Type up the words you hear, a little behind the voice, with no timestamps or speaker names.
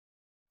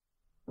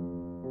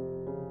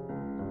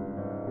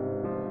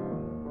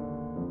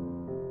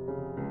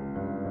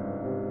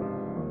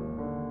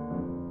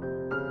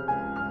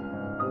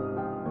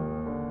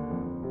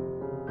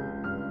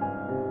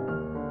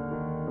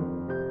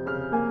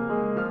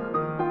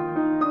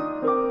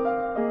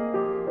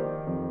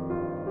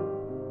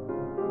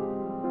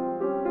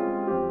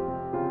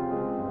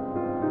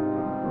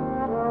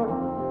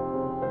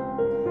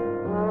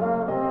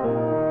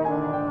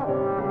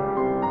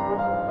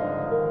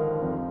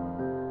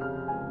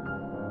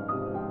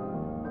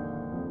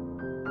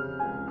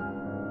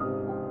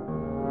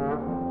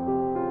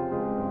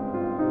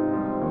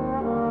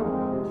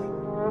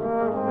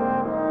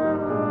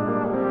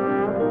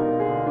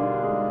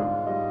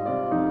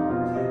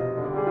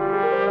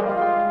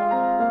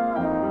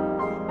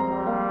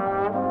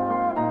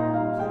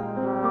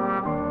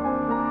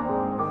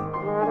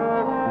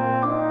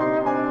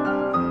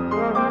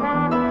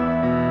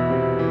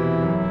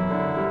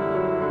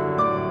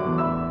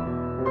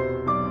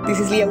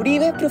Lia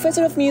Uribe,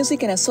 Professor of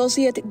Music and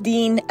Associate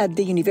Dean at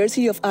the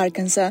University of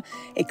Arkansas,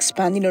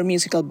 expanding our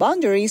musical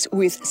boundaries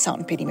with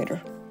Sound Perimeter.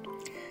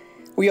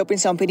 We open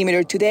Sound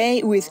Perimeter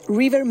today with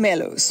River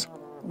Mellows,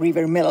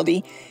 River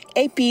Melody,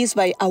 a piece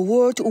by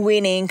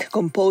award-winning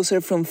composer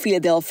from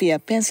Philadelphia,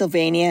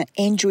 Pennsylvania,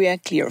 Andrea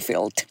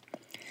Clearfield.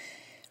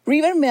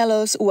 River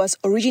Mellows was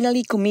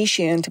originally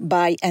commissioned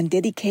by and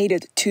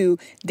dedicated to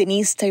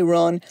Denise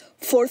Tyrone,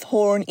 fourth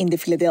horn in the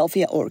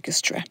Philadelphia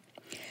Orchestra.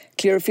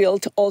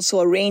 Clearfield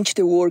also arranged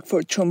the work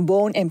for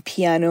trombone and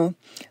piano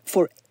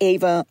for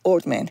Ava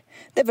Ortman,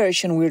 the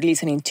version we're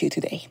listening to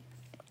today.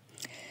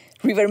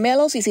 River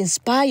Mellows is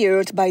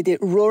inspired by the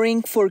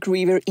Roaring Fork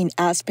River in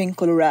Aspen,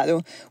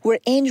 Colorado, where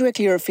Andrea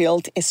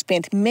Clearfield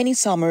spent many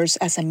summers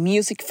as a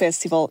music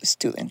festival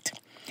student.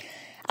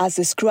 As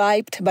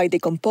described by the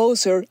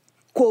composer,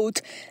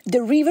 quote,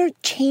 "The river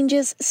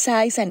changes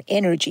size and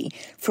energy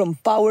from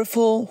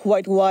powerful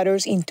white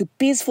waters into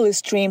peaceful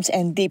streams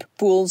and deep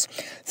pools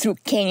through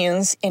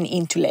canyons and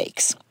into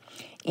lakes.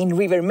 In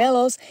River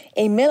Mellows,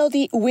 a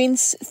melody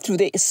winds through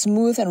the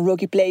smooth and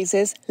rocky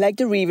places like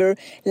the river,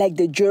 like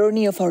the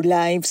journey of our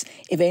lives,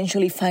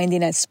 eventually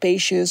finding a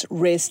spacious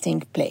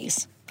resting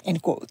place,"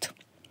 end quote.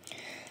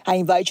 I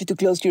invite you to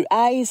close your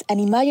eyes and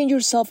imagine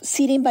yourself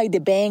sitting by the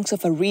banks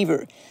of a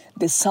river,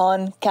 the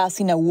sun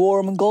casting a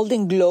warm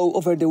golden glow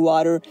over the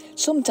water,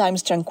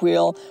 sometimes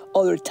tranquil,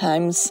 other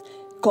times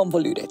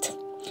convoluted.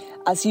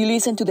 As you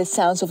listen to the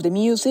sounds of the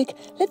music,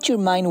 let your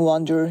mind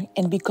wander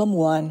and become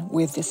one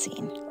with the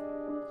scene.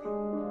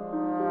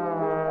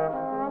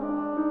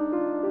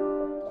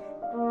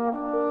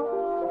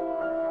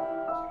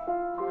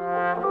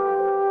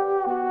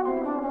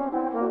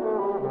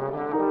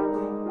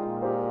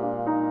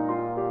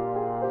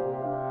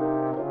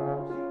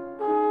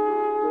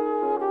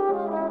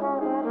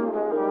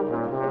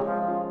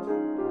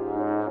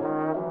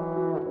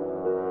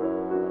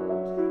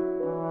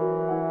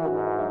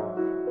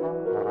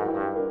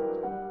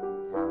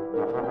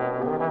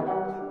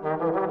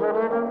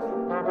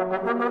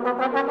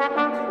 Thank you.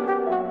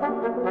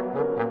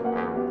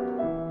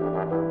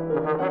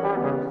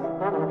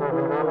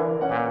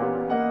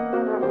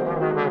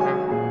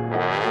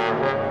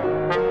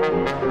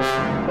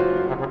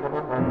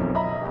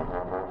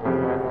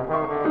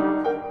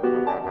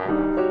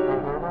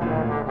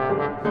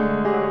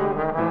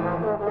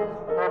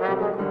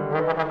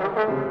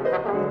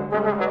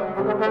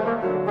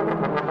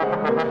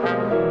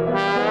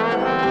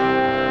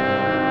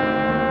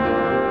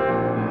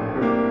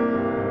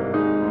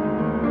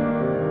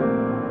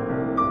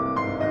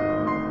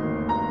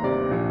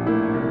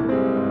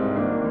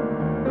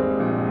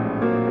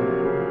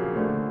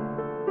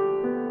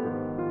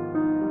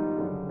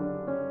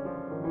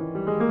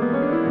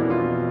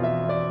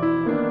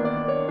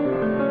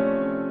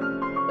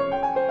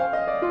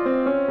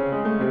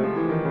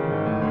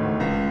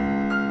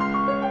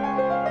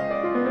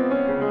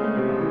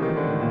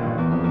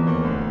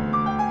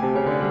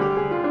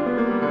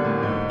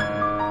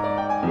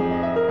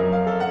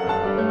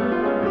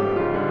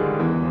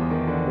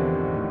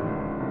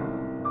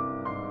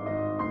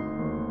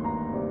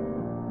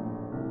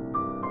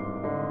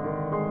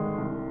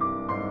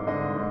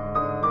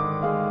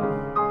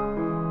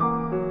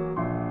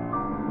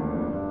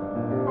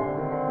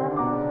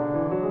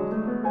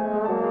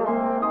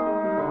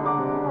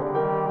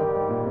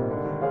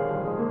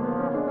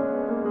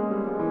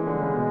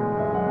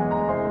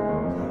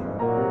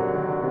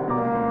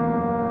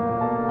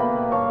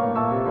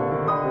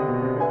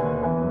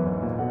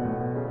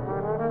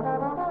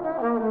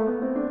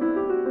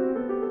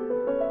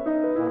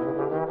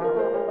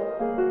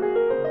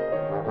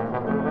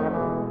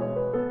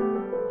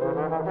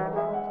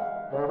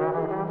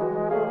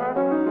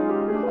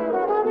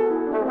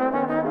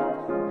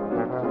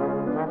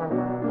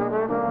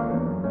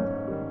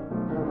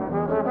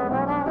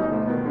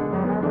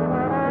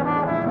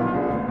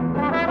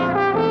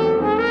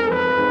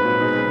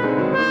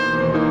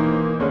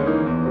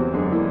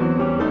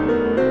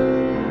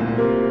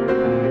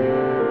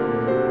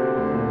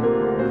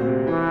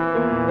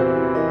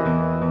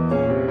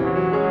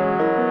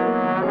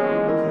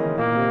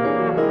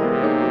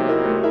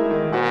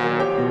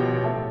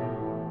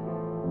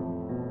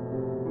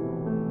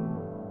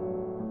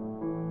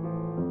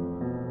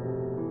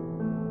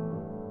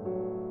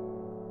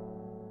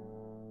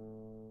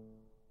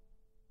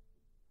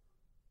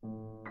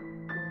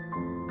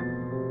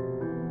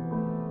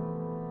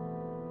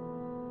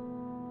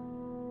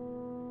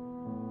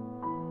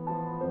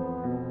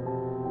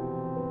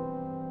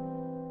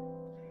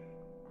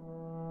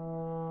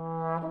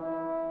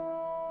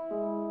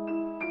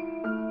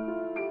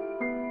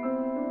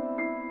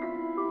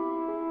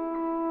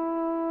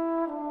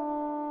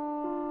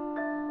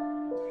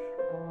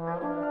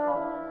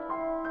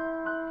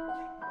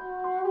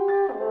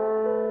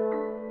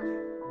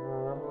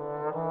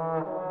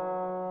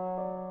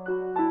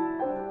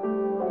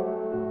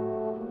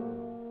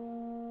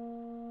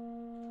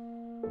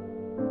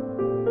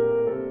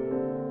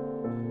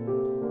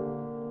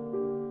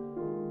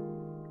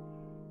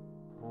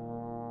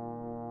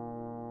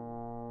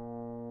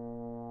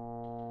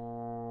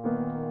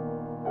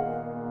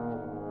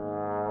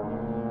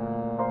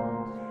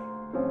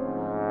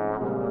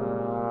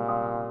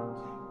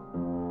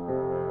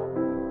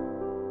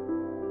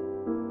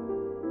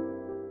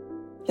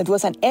 That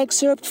was an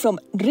excerpt from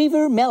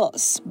River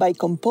Mellows by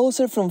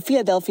composer from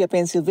Philadelphia,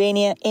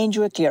 Pennsylvania,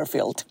 Andrew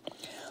Clearfield.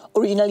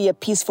 Originally a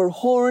piece for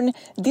horn,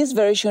 this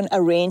version,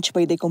 arranged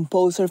by the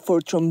composer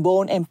for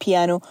trombone and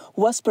piano,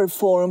 was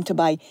performed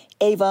by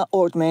Ava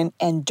Ortman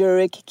and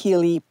Derek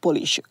Keeley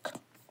Polishuk.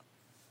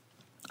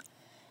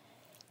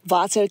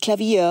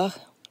 Wasserklavier,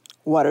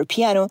 Water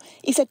Piano,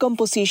 is a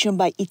composition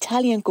by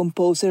Italian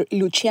composer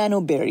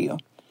Luciano Berio.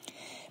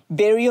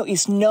 Berio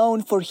is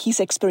known for his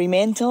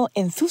experimental,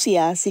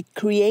 enthusiastic,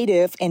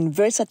 creative, and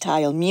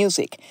versatile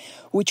music,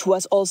 which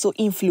was also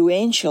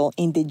influential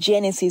in the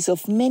genesis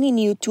of many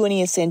new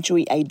 20th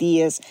century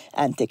ideas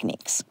and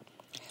techniques.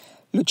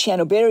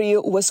 Luciano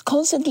Berio was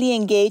constantly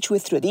engaged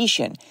with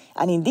tradition,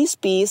 and in this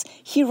piece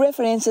he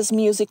references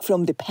music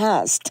from the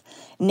past,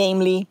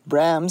 namely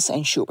Brahms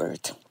and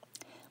Schubert.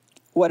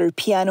 Water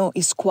Piano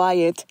is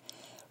quiet,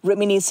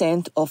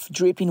 reminiscent of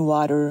dripping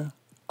water,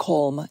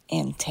 calm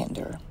and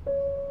tender.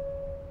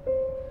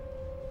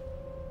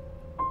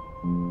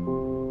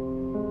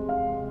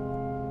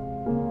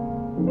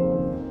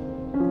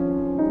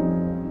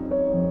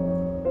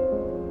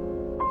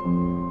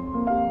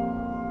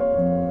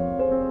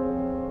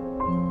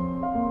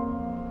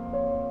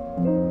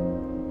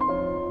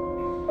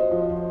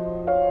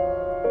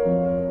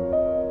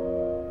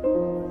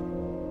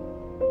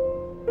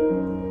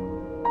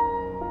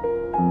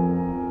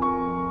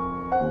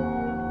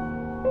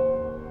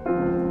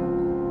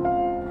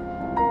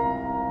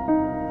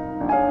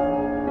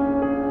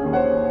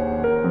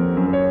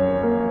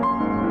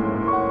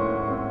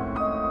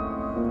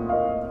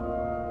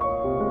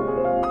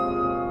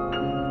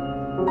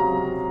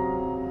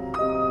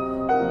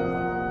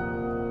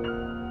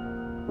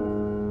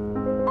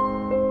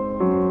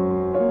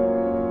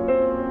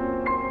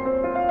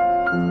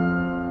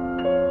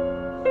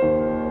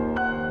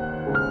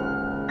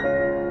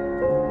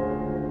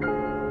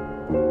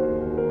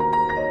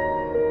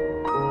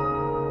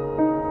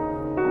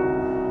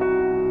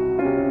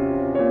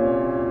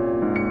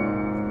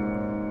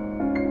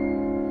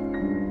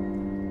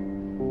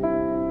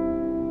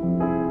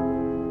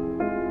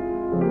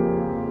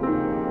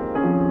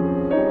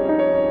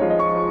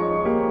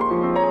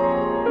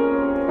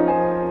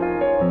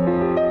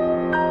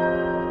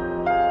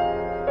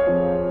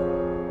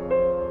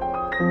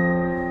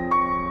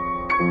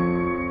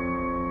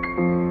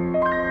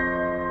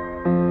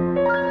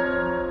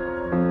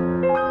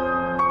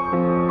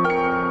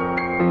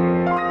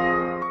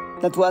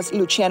 That was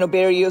Luciano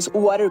Berio's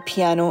Water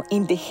Piano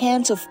in the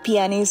hands of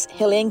pianist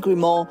Hélène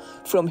Grimaud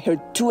from her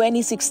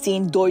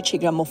 2016 Deutsche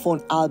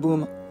Grammophon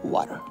album,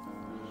 Water.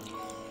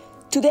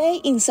 Today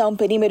in Sound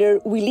Perimeter,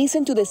 we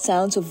listen to the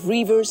sounds of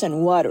rivers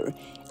and water,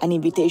 an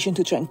invitation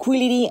to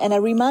tranquility and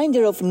a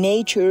reminder of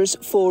nature's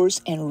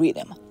force and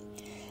rhythm.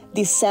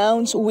 These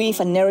sounds weave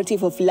a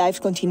narrative of life's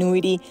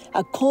continuity,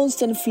 a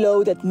constant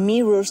flow that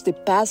mirrors the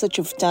passage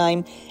of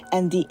time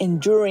and the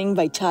enduring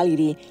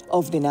vitality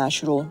of the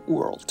natural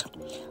world.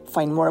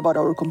 Find more about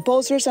our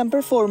composers and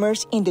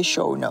performers in the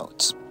show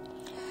notes.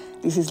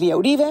 This is Lia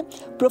Uribe,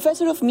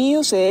 Professor of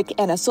Music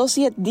and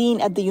Associate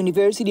Dean at the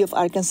University of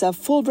Arkansas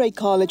Fulbright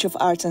College of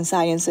Arts and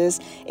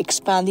Sciences,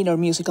 expanding our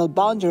musical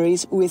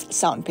boundaries with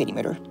Sound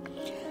Perimeter.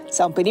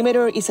 Sound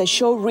Perimeter is a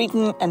show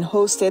written and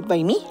hosted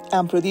by me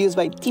and produced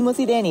by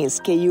Timothy Dennis,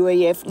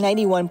 KUAF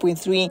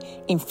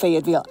 91.3 in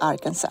Fayetteville,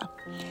 Arkansas.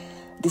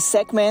 This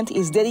segment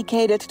is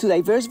dedicated to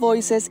diverse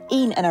voices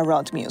in and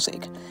around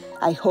music.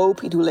 I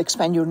hope it will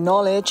expand your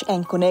knowledge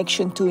and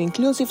connection to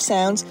inclusive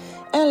sounds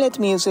and let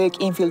music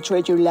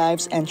infiltrate your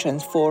lives and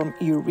transform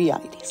your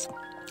realities.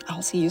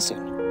 I'll see you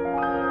soon.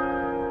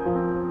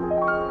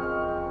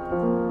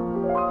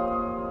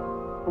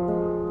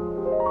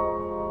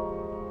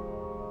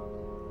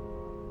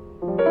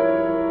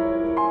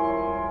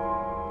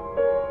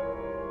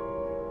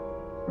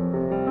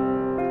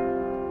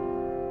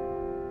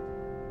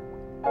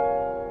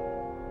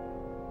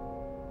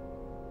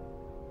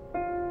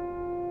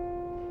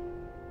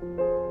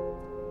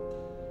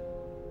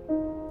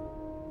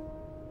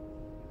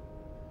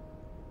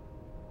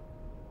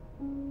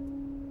 Thank you.